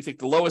worth, we take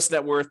the lowest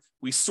net worth,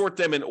 we sort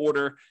them in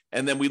order,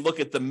 and then we look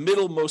at the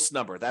middlemost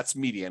number. That's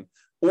median.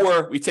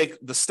 Or we take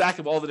the stack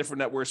of all the different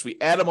net worths, we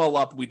add them all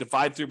up, we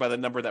divide through by the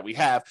number that we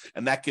have,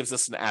 and that gives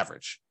us an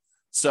average.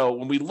 So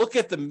when we look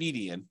at the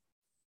median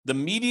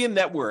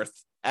net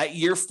worth at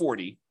year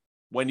 40,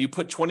 when you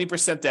put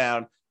 20%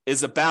 down,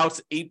 is about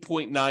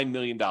 $8.9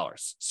 million.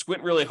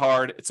 Squint really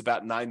hard, it's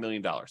about $9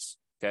 million.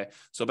 Okay,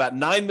 so about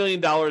 $9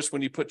 million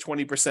when you put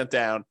 20%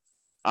 down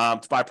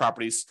to buy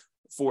properties.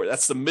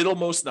 That's the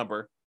middlemost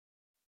number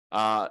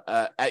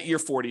at year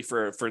 40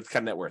 for kind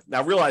of net worth.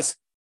 Now realize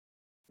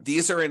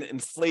these are in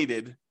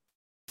inflated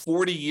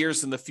 40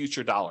 years in the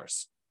future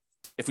dollars.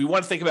 If we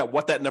want to think about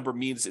what that number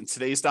means in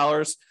today's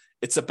dollars,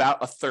 it's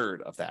about a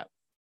third of that.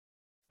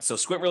 So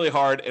squint really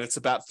hard, and it's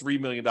about $3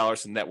 million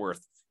in net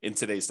worth in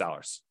today's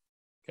dollars.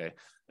 Okay.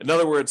 In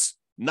other words,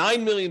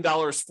 $9 million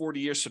 40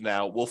 years from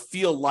now will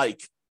feel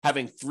like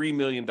having $3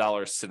 million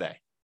today.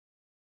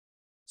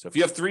 So if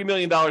you have $3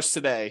 million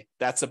today,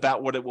 that's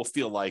about what it will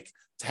feel like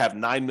to have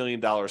 $9 million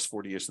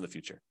 40 years in the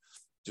future,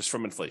 just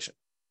from inflation.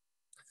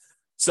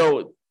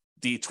 So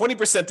the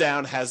 20%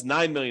 down has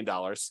 $9 million,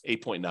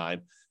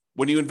 8.9.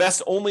 When you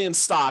invest only in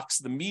stocks,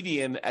 the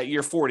median at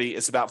year 40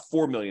 is about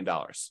 $4 million.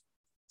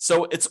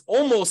 So it's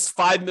almost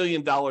 $5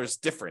 million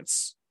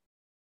difference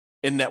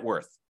in net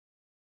worth.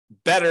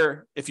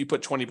 Better if you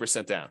put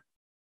 20% down.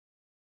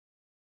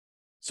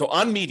 So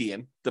on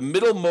median, the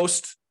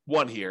middlemost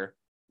one here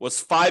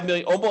was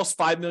almost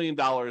 $5 million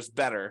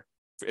better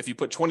if you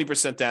put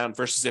 20% down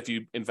versus if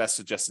you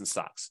invested just in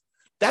stocks.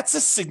 That's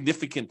a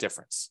significant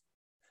difference.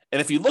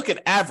 And if you look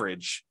at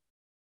average,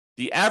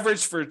 the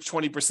average for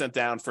 20%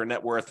 down for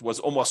net worth was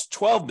almost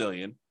 12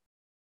 million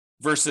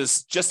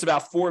versus just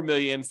about 4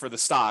 million for the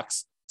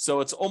stocks.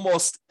 So it's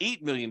almost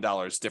 $8 million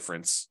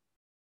difference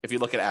if you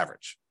look at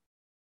average.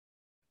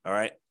 All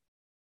right.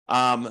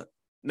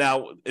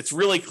 Now, it's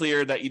really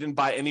clear that you didn't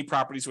buy any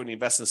properties when you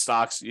invest in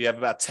stocks. You have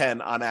about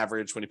 10 on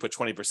average when you put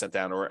 20%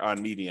 down, or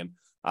on median,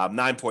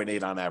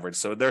 9.8 on average.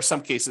 So there are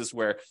some cases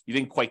where you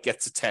didn't quite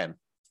get to 10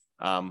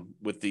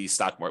 with the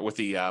stock market,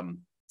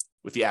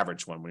 with the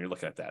average one when you're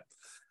looking at that.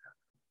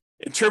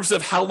 In terms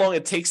of how long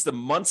it takes, the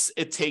months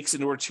it takes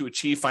in order to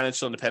achieve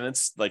financial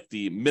independence, like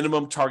the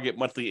minimum target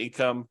monthly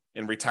income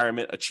in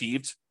retirement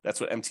achieved,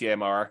 that's what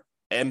MTMIR,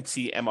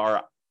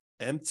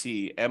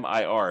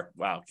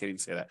 wow, can't even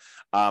say that,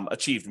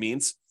 achieved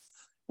means.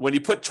 When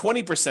you put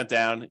 20%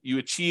 down, you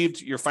achieved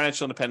your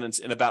financial independence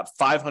in about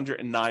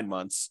 509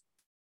 months.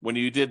 When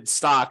you did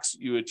stocks,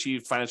 you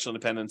achieved financial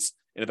independence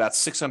in about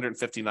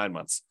 659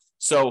 months.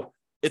 So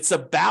it's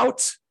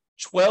about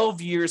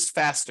 12 years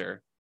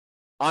faster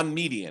on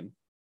median,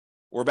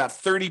 or about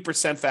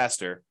 30%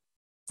 faster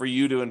for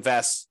you to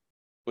invest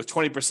with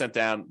 20%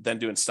 down than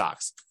doing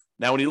stocks.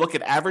 Now, when you look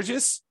at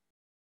averages,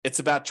 it's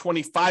about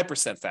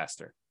 25%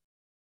 faster.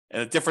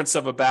 And a difference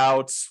of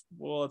about,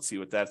 well, let's see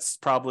what that's,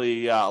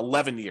 probably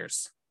 11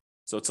 years.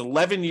 So it's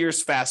 11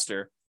 years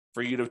faster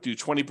for you to do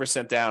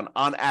 20% down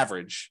on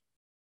average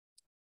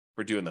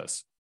for doing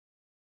those.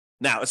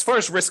 Now, as far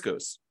as risk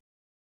goes,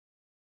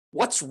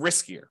 what's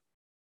riskier?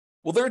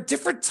 Well, there are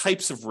different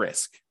types of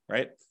risk,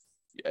 right?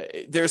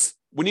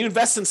 When you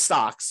invest in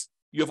stocks,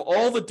 you have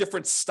all the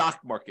different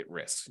stock market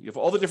risks. You have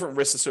all the different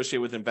risks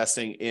associated with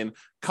investing in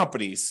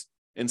companies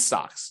in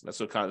stocks. That's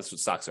what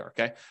stocks are,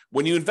 okay?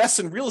 When you invest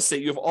in real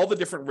estate, you have all the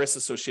different risks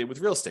associated with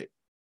real estate.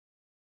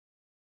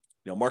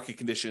 Market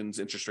conditions,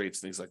 interest rates,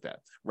 things like that,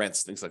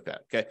 rents, things like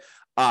that, okay?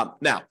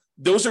 Now,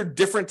 those are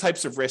different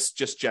types of risks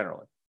just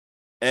generally.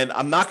 And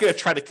I'm not going to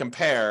try to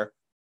compare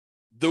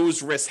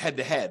those risks head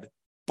to head,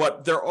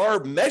 but there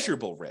are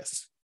measurable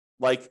risks.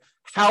 Like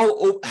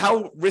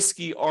how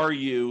risky are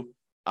you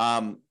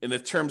in the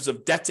terms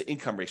of debt to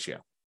income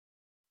ratio?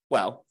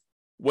 Well,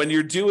 when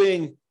you're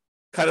doing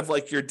kind of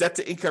like your debt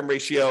to income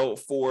ratio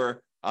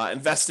for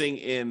investing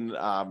in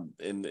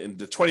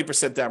the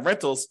 20% down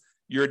rentals,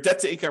 your debt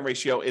to income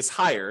ratio is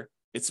higher.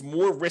 It's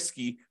more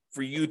risky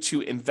for you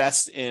to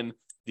invest in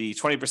the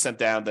 20%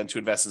 down than to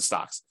invest in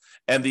stocks.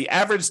 And the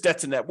average debt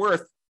to net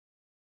worth,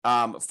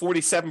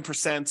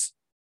 47%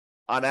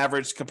 on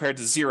average compared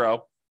to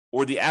zero,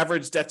 or the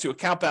average debt to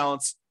account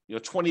balance,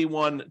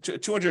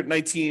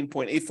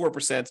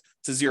 219.84%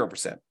 to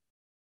 0%.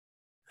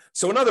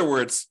 So in other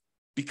words,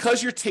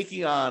 because you're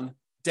taking on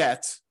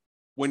debt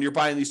when you're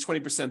buying these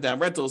 20% down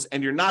rentals,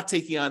 and you're not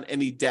taking on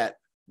any debt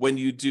when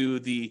you do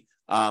the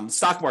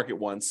stock market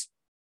ones,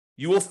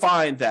 you will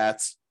find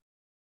that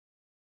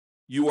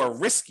you are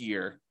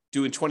riskier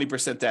doing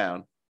 20%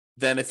 down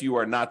than if you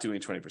are not doing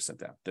 20%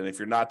 down, than if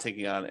you're not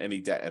taking on any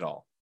debt at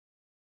all.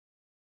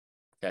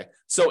 Okay,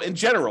 so in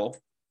general,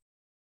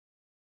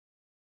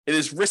 it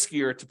is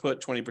riskier to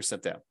put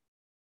 20% down.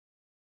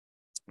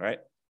 All right.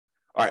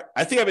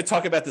 I think I've been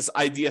talking about this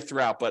idea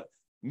throughout, but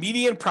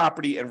median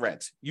property and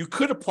rent. You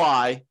could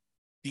apply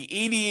the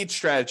 88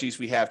 strategies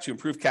we have to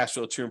improve cash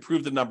flow, to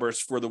improve the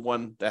numbers for the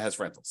one that has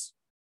rentals.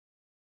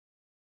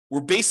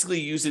 we're basically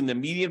using the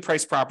median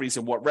price properties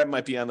and what rent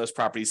might be on those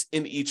properties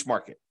in each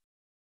market.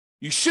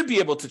 You should be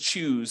able to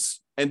choose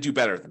and do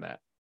better than that.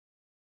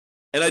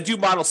 And I do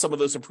model some of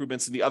those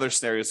improvements in the other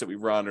scenarios that we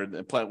run or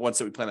the ones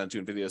that we plan on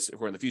doing videos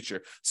for in the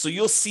future. So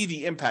you'll see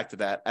the impact of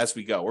that as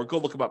we go, or go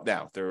look them up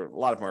now. There are a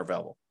lot of them are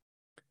available.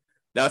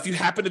 Now, if you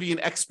happen to be an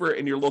expert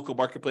in your local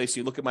marketplace,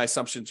 you look at my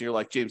assumptions, and you're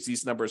like, James,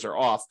 these numbers are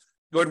off,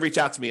 go ahead and reach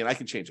out to me and I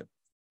can change them.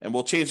 And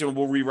we'll change them and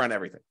we'll rerun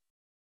everything.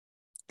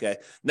 Okay.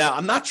 Now,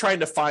 I'm not trying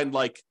to find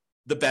like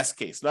the best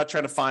case. I'm not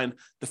trying to find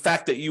the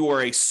fact that you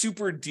are a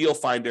super deal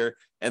finder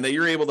and that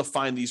you're able to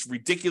find these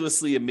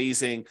ridiculously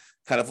amazing,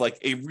 kind of like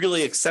a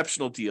really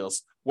exceptional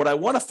deals. What I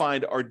want to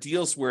find are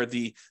deals where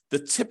the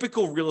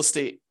typical real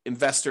estate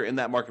investor in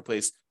that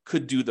marketplace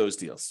could do those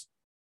deals.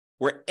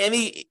 Where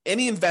any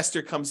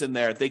investor comes in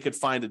there, they could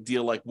find a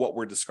deal like what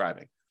we're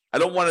describing. I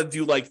don't want to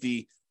do like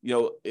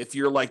if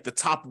you're like the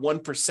top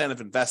 1%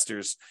 of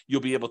investors,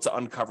 you'll be able to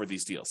uncover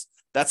these deals.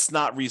 That's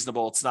not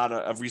reasonable. It's not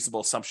a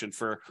reasonable assumption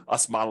for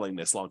us modeling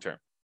this long-term.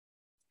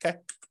 Okay.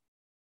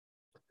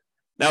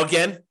 Now,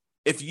 again,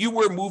 if you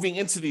were moving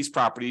into these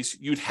properties,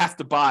 you'd have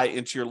to buy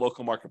into your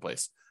local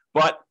marketplace.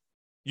 But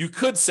you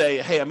could say,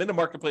 hey, I'm in a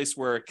marketplace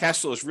where cash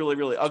flow is really,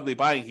 really ugly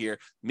buying here.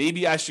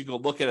 Maybe I should go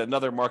look at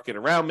another market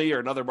around me or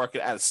another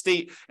market out of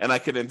state, and I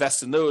could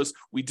invest in those.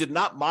 We did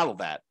not model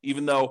that,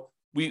 even though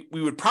we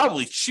would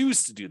probably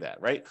choose to do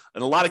that, right?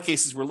 In a lot of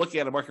cases, we're looking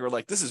at a market, we're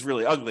like, this is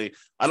really ugly.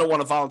 I don't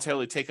want to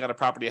voluntarily take on a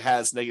property that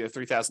has negative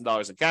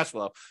 $3,000 in cash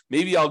flow.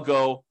 Maybe I'll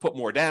go put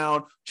more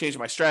down, change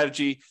my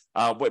strategy,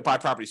 buy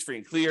properties free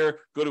and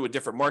clear, go to a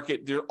different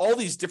market. There are all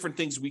these different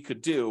things we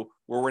could do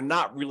where we're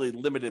not really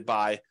limited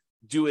by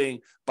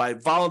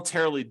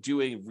voluntarily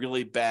doing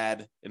really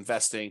bad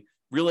investing,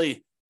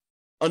 really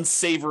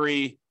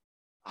unsavory,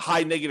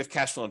 high negative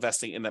cash flow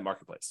investing in that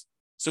marketplace.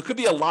 So it could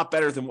be a lot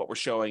better than what we're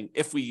showing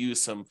if we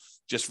use some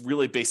just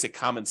really basic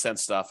common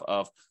sense stuff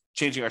of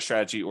changing our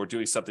strategy or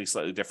doing something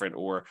slightly different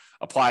or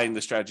applying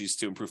the strategies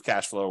to improve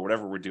cash flow or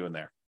whatever we're doing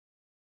there.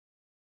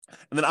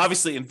 And then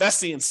obviously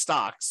investing in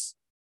stocks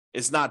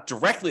is not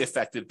directly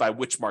affected by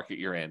which market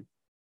you're in.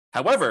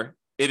 However,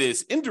 it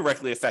is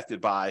indirectly affected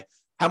by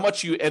how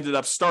much you ended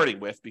up starting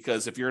with,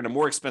 because if you're in a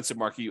more expensive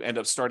market, you end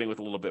up starting with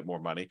a little bit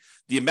more money.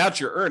 The amount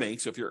you're earning,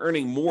 so if you're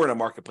earning more in a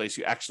marketplace,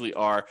 you actually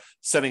are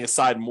setting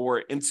aside more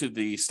into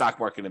the stock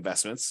market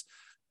investments.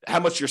 How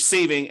much you're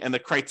saving and the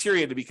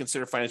criteria to be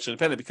considered financially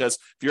independent, because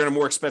if you're in a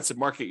more expensive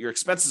market, your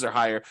expenses are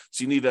higher,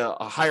 so you need a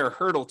higher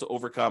hurdle to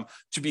overcome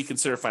to be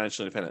considered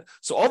financially independent.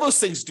 So all those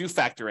things do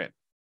factor in.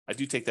 I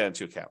do take that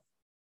into account.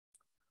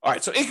 All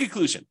right, so in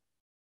conclusion,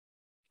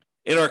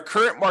 in our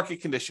current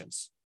market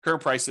conditions,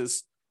 current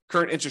prices,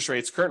 current interest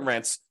rates, current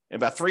rents in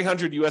about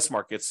 300 U.S.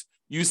 markets,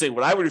 using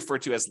what I would refer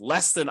to as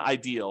less than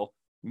ideal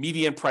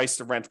median price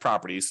to rent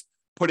properties,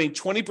 putting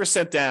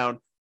 20% down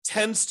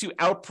tends to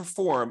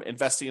outperform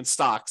investing in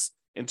stocks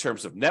in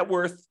terms of net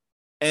worth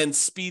and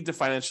speed to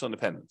financial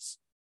independence.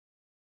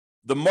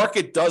 The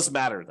market does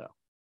matter, though.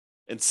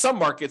 In some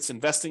markets,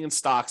 investing in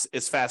stocks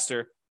is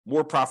faster,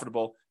 more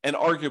profitable, and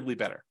arguably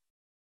better.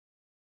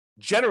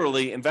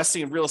 Generally,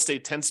 investing in real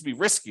estate tends to be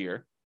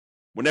riskier,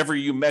 whenever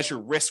you measure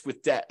risk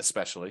with debt,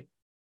 especially.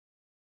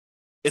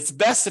 It's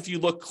best if you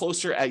look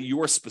closer at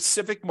your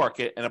specific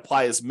market and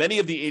apply as many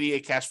of the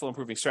 88 cash flow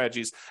improving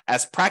strategies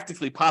as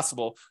practically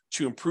possible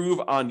to improve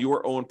on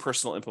your own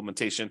personal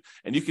implementation.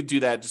 And you can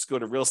do that. Just go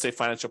to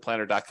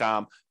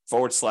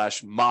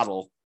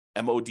realestatefinancialplanner.com/model,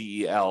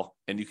 MODEL,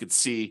 and you can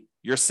see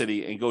your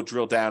city and go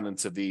drill down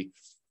into we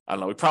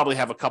probably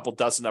have a couple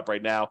dozen up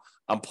right now.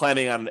 I'm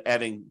planning on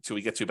adding till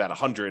we get to about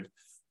 100.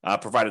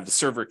 Provided the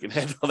server can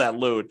handle that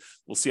load.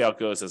 We'll see how it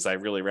goes as I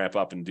really ramp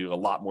up and do a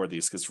lot more of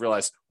these, because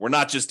realize we're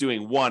not just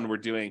doing one, we're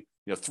doing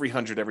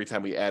 300 every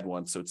time we add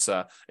one. So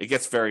it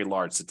gets very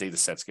large. The data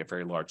sets get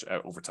very large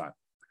over time.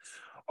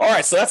 All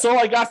right, so that's all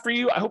I got for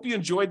you. I hope you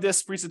enjoyed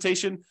this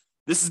presentation.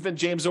 This has been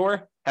James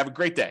Orr. Have a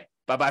great day.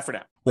 Bye-bye for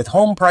now. With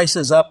home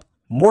prices up,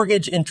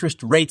 mortgage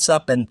interest rates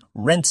up, and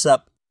rents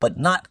up, but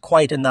not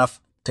quite enough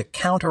to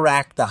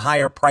counteract the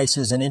higher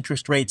prices and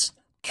interest rates,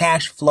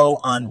 cash flow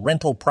on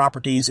rental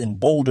properties in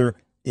Boulder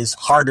is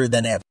harder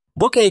than ever.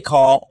 Book a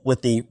call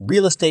with the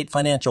Real Estate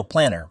Financial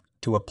Planner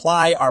to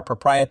apply our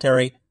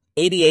proprietary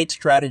 88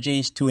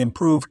 strategies to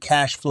improve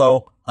cash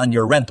flow on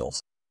your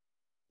rentals.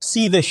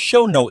 See the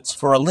show notes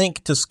for a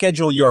link to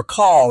schedule your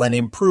call and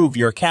improve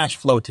your cash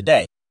flow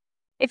today.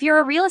 If you're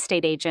a real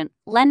estate agent,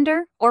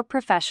 lender, or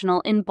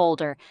professional in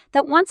Boulder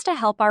that wants to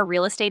help our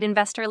real estate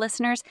investor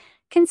listeners,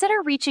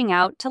 consider reaching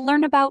out to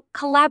learn about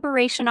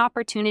collaboration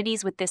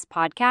opportunities with this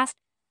podcast.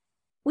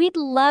 We'd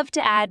love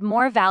to add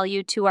more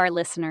value to our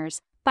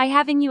listeners by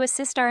having you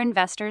assist our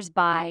investors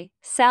buy,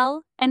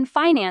 sell, and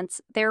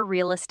finance their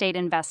real estate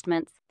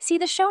investments. See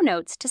the show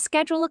notes to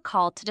schedule a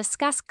call to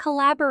discuss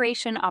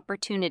collaboration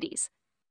opportunities.